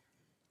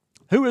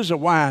 Who is a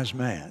wise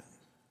man?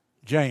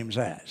 James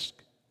asked.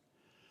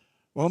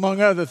 Well,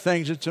 among other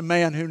things, it's a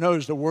man who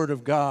knows the Word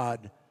of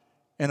God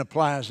and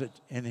applies it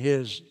in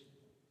his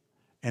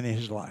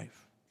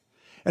life.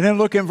 And then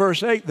look in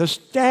verse 8. The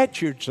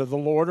statutes of the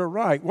Lord are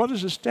right. What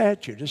is a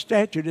statute? A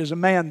statute is a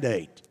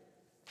mandate.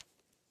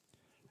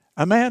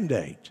 A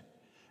mandate.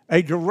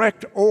 A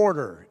direct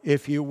order,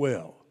 if you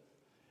will.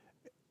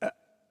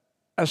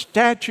 A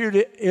statute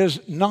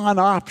is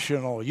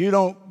non-optional. You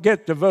don't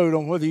get to vote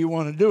on whether you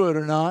want to do it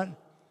or not.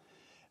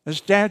 A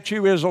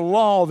statute is a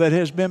law that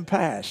has been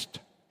passed.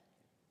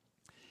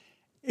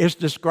 It's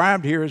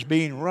described here as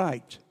being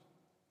right,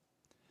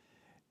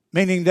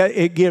 meaning that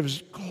it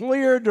gives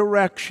clear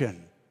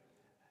direction,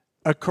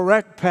 a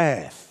correct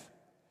path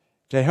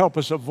to help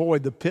us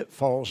avoid the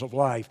pitfalls of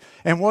life.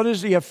 And what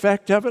is the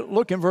effect of it?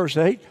 Look in verse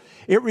 8.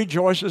 It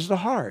rejoices the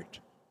heart.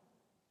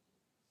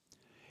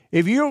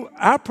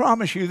 I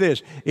promise you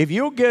this, if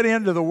you'll get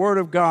into the Word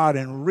of God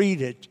and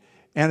read it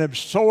and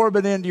absorb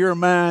it into your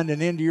mind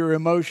and into your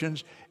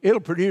emotions, it'll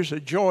produce a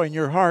joy in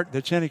your heart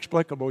that's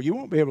inexplicable. You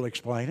won't be able to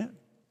explain it.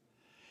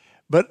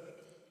 But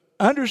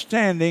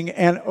understanding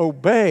and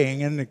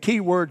obeying, and the key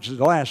words is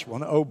the last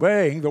one,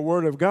 obeying the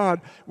Word of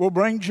God will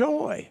bring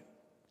joy.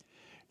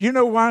 You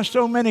know why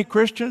so many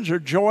Christians are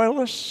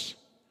joyless?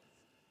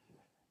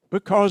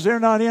 Because they're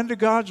not into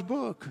God's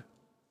book.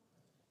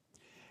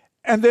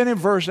 And then in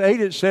verse 8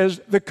 it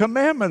says, the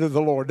commandment of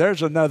the Lord.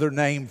 There's another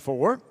name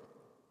for it.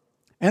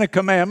 And a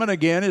commandment,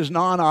 again, is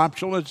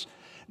non-optional.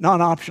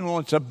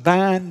 It's a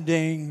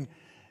binding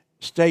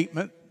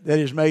statement that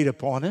is made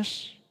upon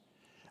us.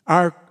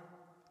 Our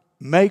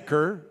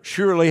Maker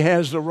surely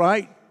has the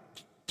right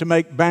to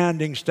make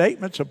binding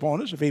statements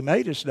upon us if He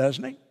made us,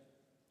 doesn't He?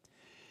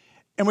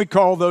 And we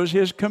call those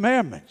His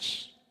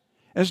commandments.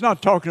 And it's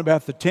not talking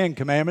about the 10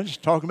 commandments.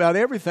 It's talking about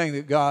everything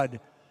that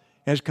God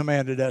has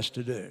commanded us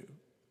to do.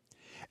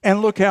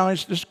 And look how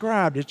it's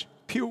described. It's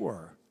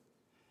pure.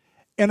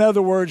 In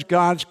other words,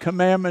 God's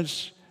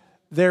commandments,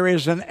 there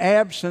is an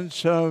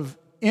absence of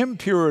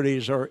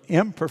impurities or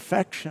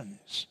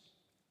imperfections.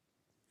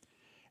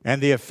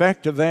 And the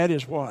effect of that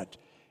is what?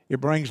 It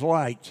brings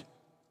light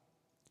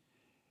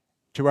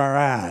to our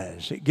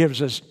eyes. It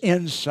gives us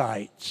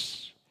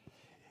insights.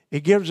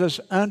 It gives us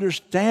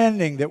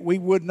understanding that we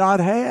would not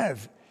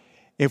have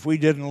if we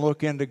didn't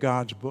look into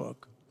God's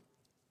book.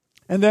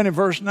 And then in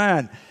verse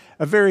 9,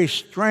 a very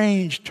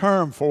strange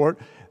term for it,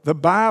 the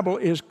Bible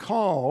is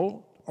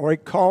called, or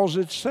it calls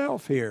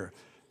itself here,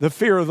 the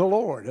fear of the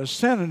Lord, a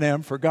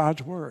synonym for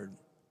God's Word.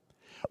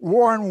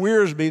 Warren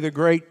Wiersbe, the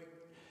great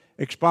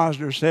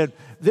expositor, said,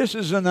 this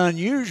is an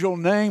unusual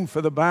name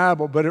for the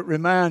Bible, but it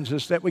reminds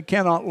us that we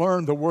cannot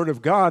learn the Word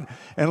of God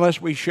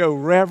unless we show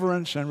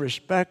reverence and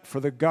respect for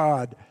the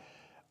God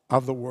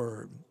of the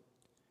Word.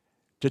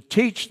 To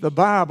teach the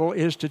Bible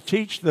is to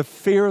teach the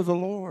fear of the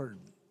Lord.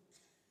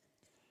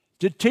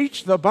 To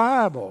teach the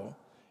Bible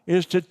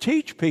is to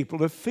teach people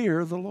to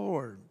fear the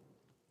Lord.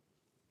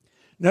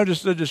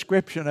 Notice the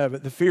description of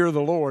it. The fear of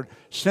the Lord,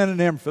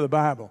 synonym for the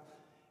Bible,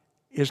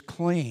 is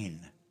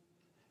clean.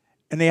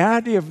 And the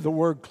idea of the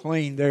word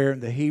clean there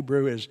in the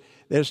Hebrew is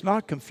that it's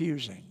not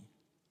confusing.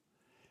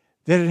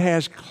 that it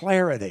has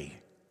clarity.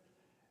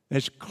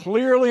 It's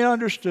clearly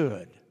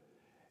understood.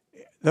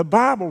 The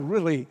Bible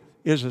really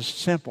is a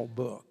simple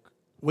book.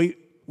 We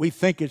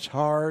think it's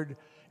hard,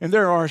 and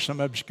there are some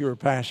obscure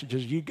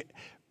passages.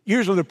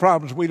 Usually the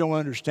problem is we don't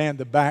understand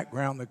the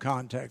background, the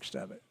context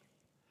of it.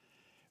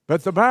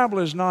 But the Bible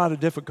is not a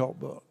difficult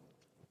book.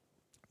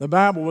 The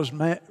Bible was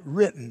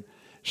written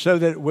so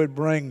that it would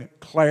bring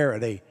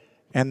clarity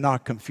and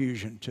not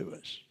confusion to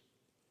us.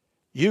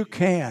 You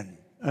can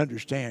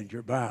understand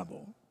your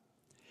Bible.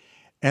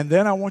 And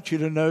then I want you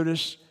to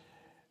notice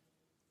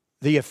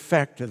the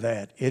effect of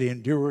that. It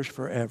endures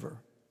forever.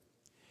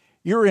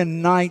 You're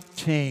in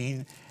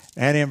 19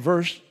 and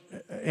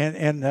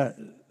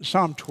in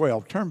Psalm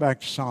 12. Turn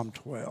back to Psalm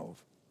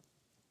 12.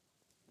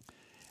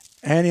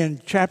 And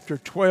in chapter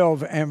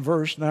 12 and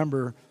verse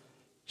number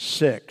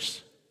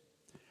 6,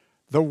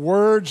 the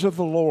words of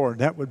the Lord,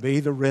 that would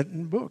be the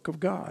written book of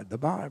God, the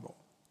Bible.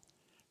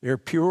 They're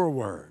pure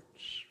words.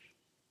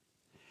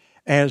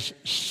 As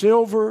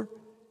silver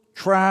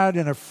tried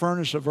in a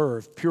furnace of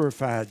earth,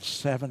 purified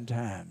 7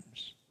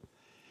 times.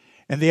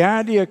 And the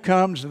idea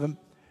comes of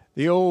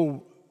the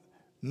old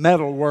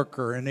metal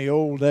worker in the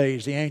old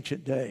days, the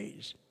ancient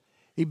days.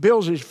 He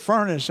builds his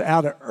furnace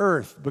out of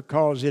earth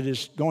because it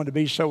is going to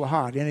be so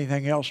hot,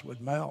 anything else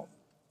would melt.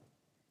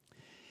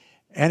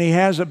 And he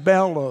has a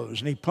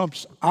bellows, and he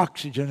pumps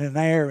oxygen and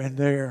air in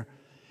there.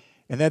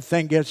 And that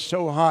thing gets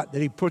so hot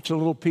that he puts a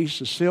little piece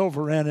of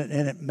silver in it,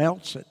 and it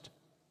melts it.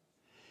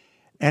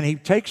 And he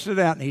takes it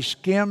out, and he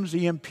skims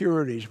the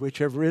impurities which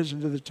have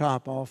risen to the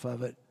top off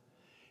of it.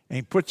 And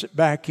he puts it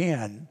back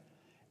in,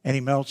 and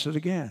he melts it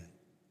again.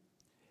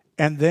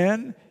 And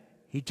then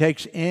he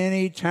takes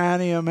any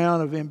tiny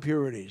amount of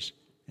impurities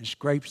and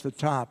scrapes the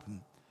top and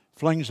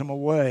flings them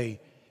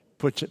away,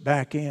 puts it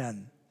back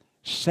in.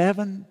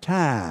 7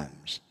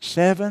 times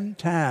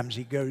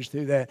he goes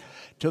through that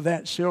till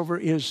that silver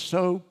is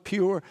so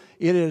pure.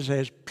 It is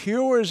as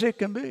pure as it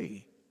can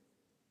be.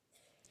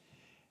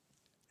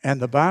 And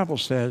the Bible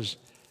says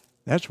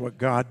that's what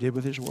God did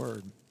with His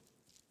Word.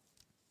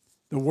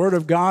 The Word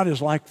of God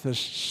is like the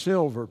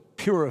silver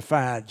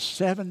purified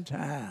 7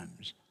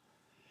 times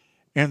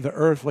in the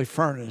earthly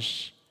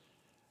furnace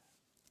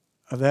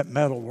of that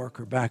metal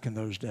worker back in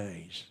those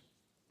days.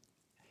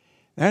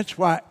 That's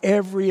why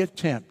every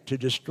attempt to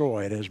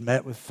destroy it has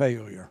met with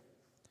failure,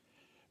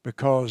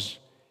 because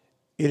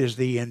it is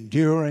the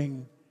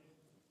enduring,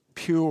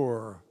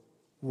 pure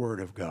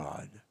Word of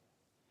God.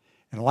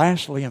 And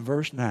lastly, in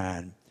verse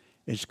 9,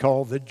 it's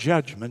called the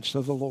judgments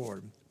of the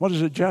Lord. What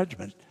is a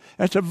judgment?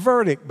 That's a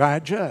verdict by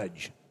a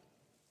judge.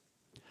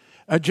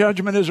 A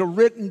judgment is a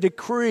written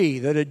decree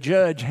that a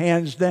judge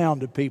hands down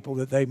to people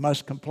that they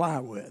must comply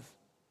with.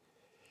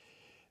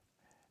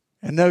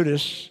 And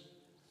notice,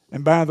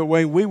 and by the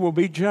way, we will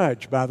be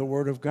judged by the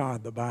Word of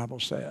God, the Bible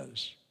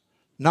says,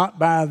 not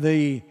by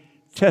the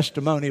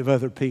testimony of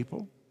other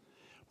people.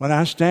 When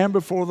I stand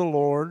before the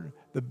Lord,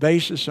 the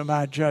basis of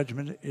my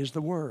judgment is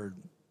the Word.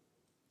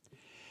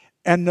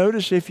 And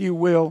notice, if you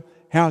will,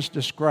 how it's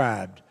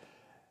described.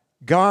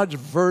 God's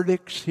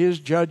verdicts, His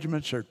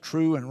judgments are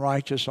true and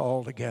righteous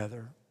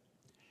altogether.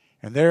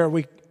 And there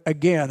we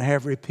again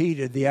have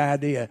repeated the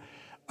idea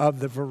of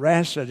the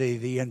veracity,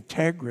 the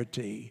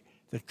integrity,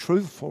 the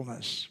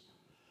truthfulness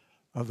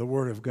of the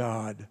Word of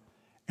God.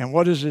 And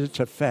what is its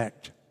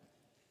effect?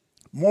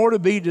 More to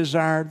be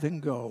desired than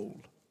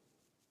gold.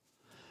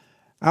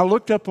 I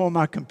looked up on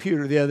my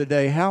computer the other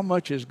day, how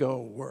much is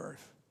gold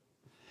worth?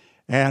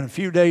 And a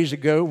few days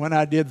ago, when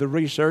I did the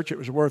research, it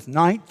was worth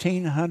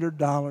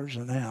 $1,900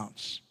 an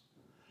ounce.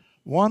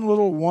 One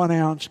little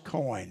 1-ounce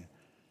coin,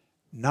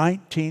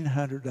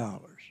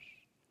 $1,900.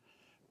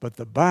 But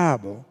the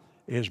Bible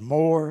is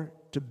more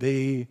to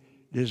be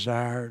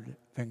desired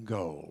than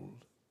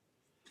gold,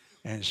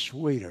 and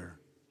sweeter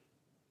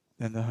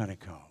than the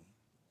honeycomb.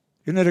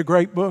 Isn't it a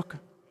great book?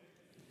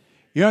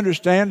 You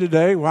understand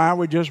today why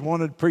we just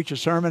want to preach a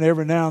sermon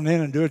every now and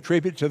then and do a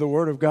tribute to the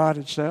Word of God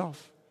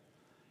itself?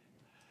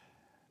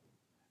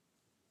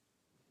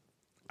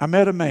 I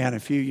met a man a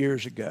few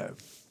years ago.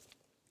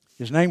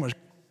 His name was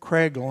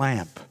Craig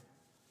Lamp.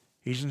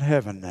 He's in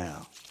heaven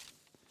now.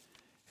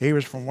 He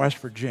was from West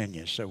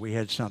Virginia, so we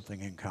had something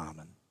in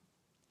common.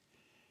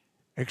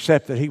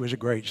 Except that he was a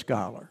great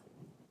scholar.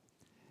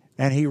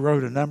 And he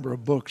wrote a number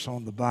of books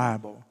on the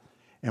Bible.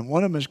 And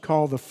one of them is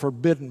called The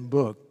Forbidden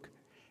Book.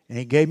 And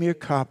he gave me a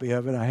copy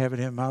of it. I have it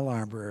in my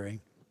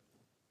library.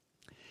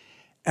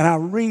 And I'll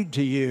read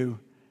to you,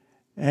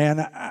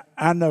 and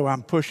I know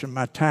I'm pushing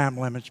my time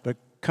limits, but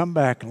come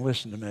back and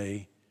listen to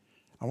me.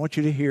 I want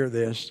you to hear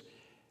this,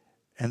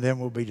 and then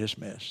we'll be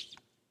dismissed.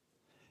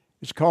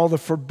 It's called The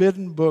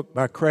Forbidden Book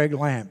by Craig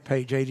Lamp,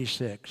 page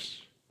 86.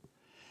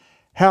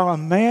 How a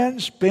man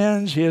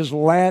spends his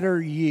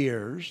latter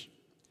years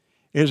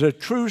is a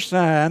true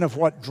sign of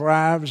what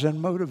drives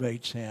and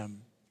motivates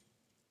him.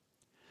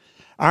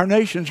 Our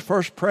nation's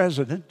first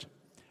president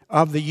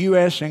of the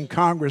U.S. and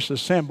Congress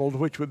assembled,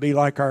 which would be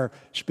like our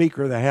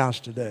Speaker of the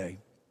House today,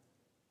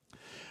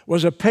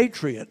 was a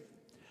patriot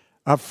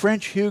of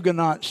French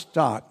Huguenot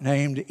stock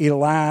named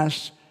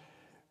Elias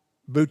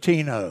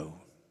Boutino.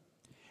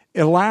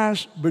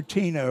 Elias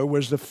Boutino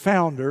was the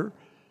founder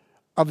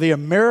of the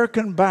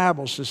American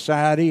Bible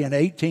Society in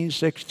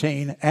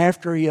 1816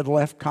 after he had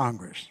left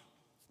Congress.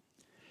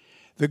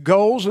 The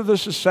goals of the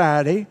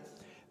society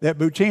that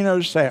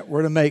Boutino set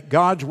were to make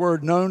God's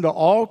Word known to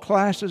all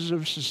classes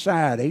of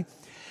society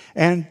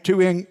and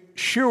to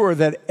ensure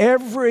that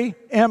every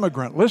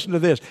immigrant, listen to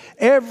this,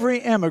 every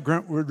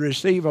immigrant would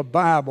receive a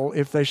Bible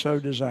if they so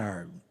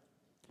desired.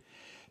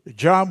 The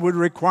job would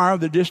require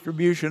the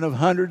distribution of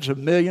hundreds of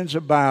millions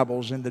of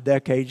Bibles in the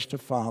decades to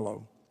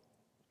follow.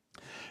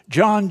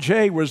 John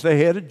Jay was the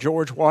head of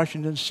George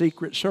Washington's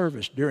Secret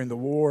Service during the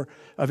War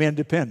of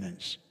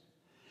Independence.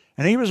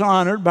 And he was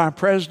honored by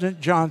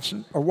President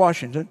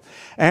Washington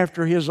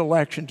after his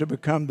election to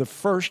become the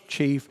first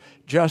Chief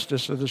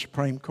Justice of the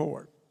Supreme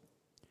Court.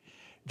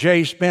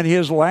 Jay spent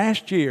his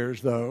last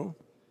years, though,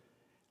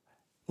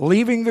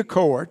 leaving the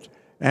court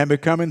and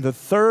becoming the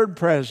third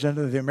president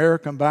of the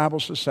American Bible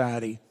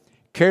Society,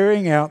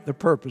 carrying out the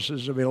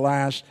purposes of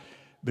Elias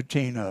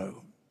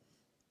Boutino.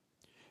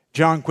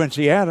 John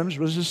Quincy Adams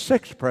was the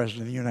sixth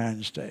president of the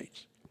United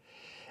States.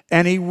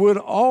 And he would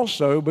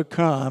also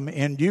become,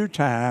 in due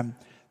time,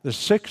 the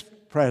sixth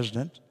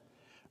president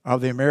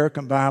of the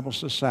American Bible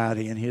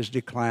Society in his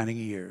declining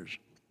years.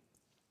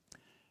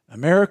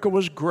 America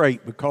was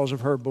great because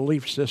of her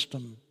belief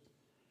system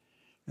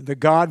and the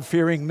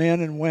God-fearing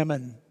men and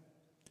women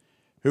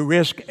who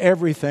risked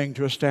everything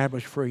to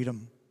establish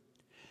freedom.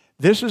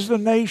 This is the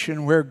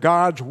nation where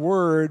God's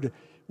Word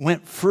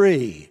went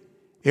free.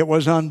 It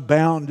was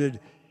unbounded.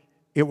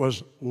 It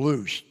was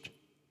loosed.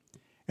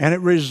 And it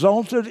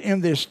resulted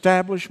in the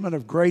establishment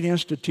of great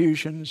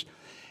institutions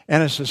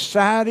and a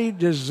society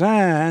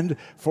designed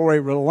for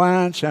a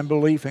reliance and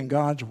belief in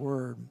God's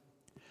Word.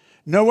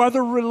 No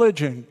other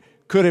religion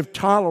could have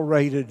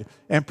tolerated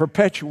and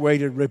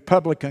perpetuated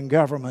Republican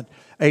government,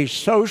 a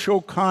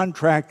social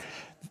contract,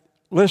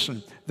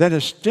 listen, that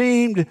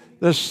esteemed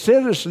the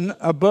citizen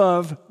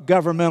above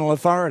governmental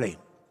authority.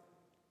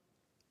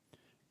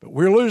 But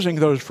we're losing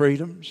those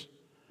freedoms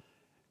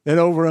that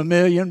over 1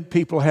 million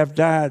people have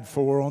died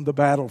for on the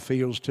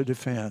battlefields to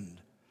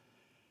defend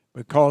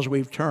because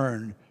we've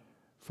turned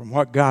from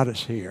what got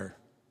us here,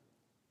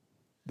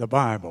 the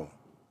Bible,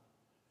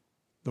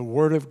 the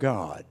Word of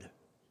God,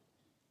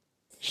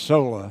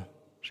 Sola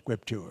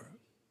Scriptura.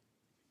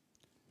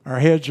 Our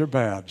heads are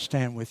bowed.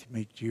 Stand with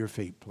me to your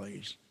feet,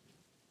 please.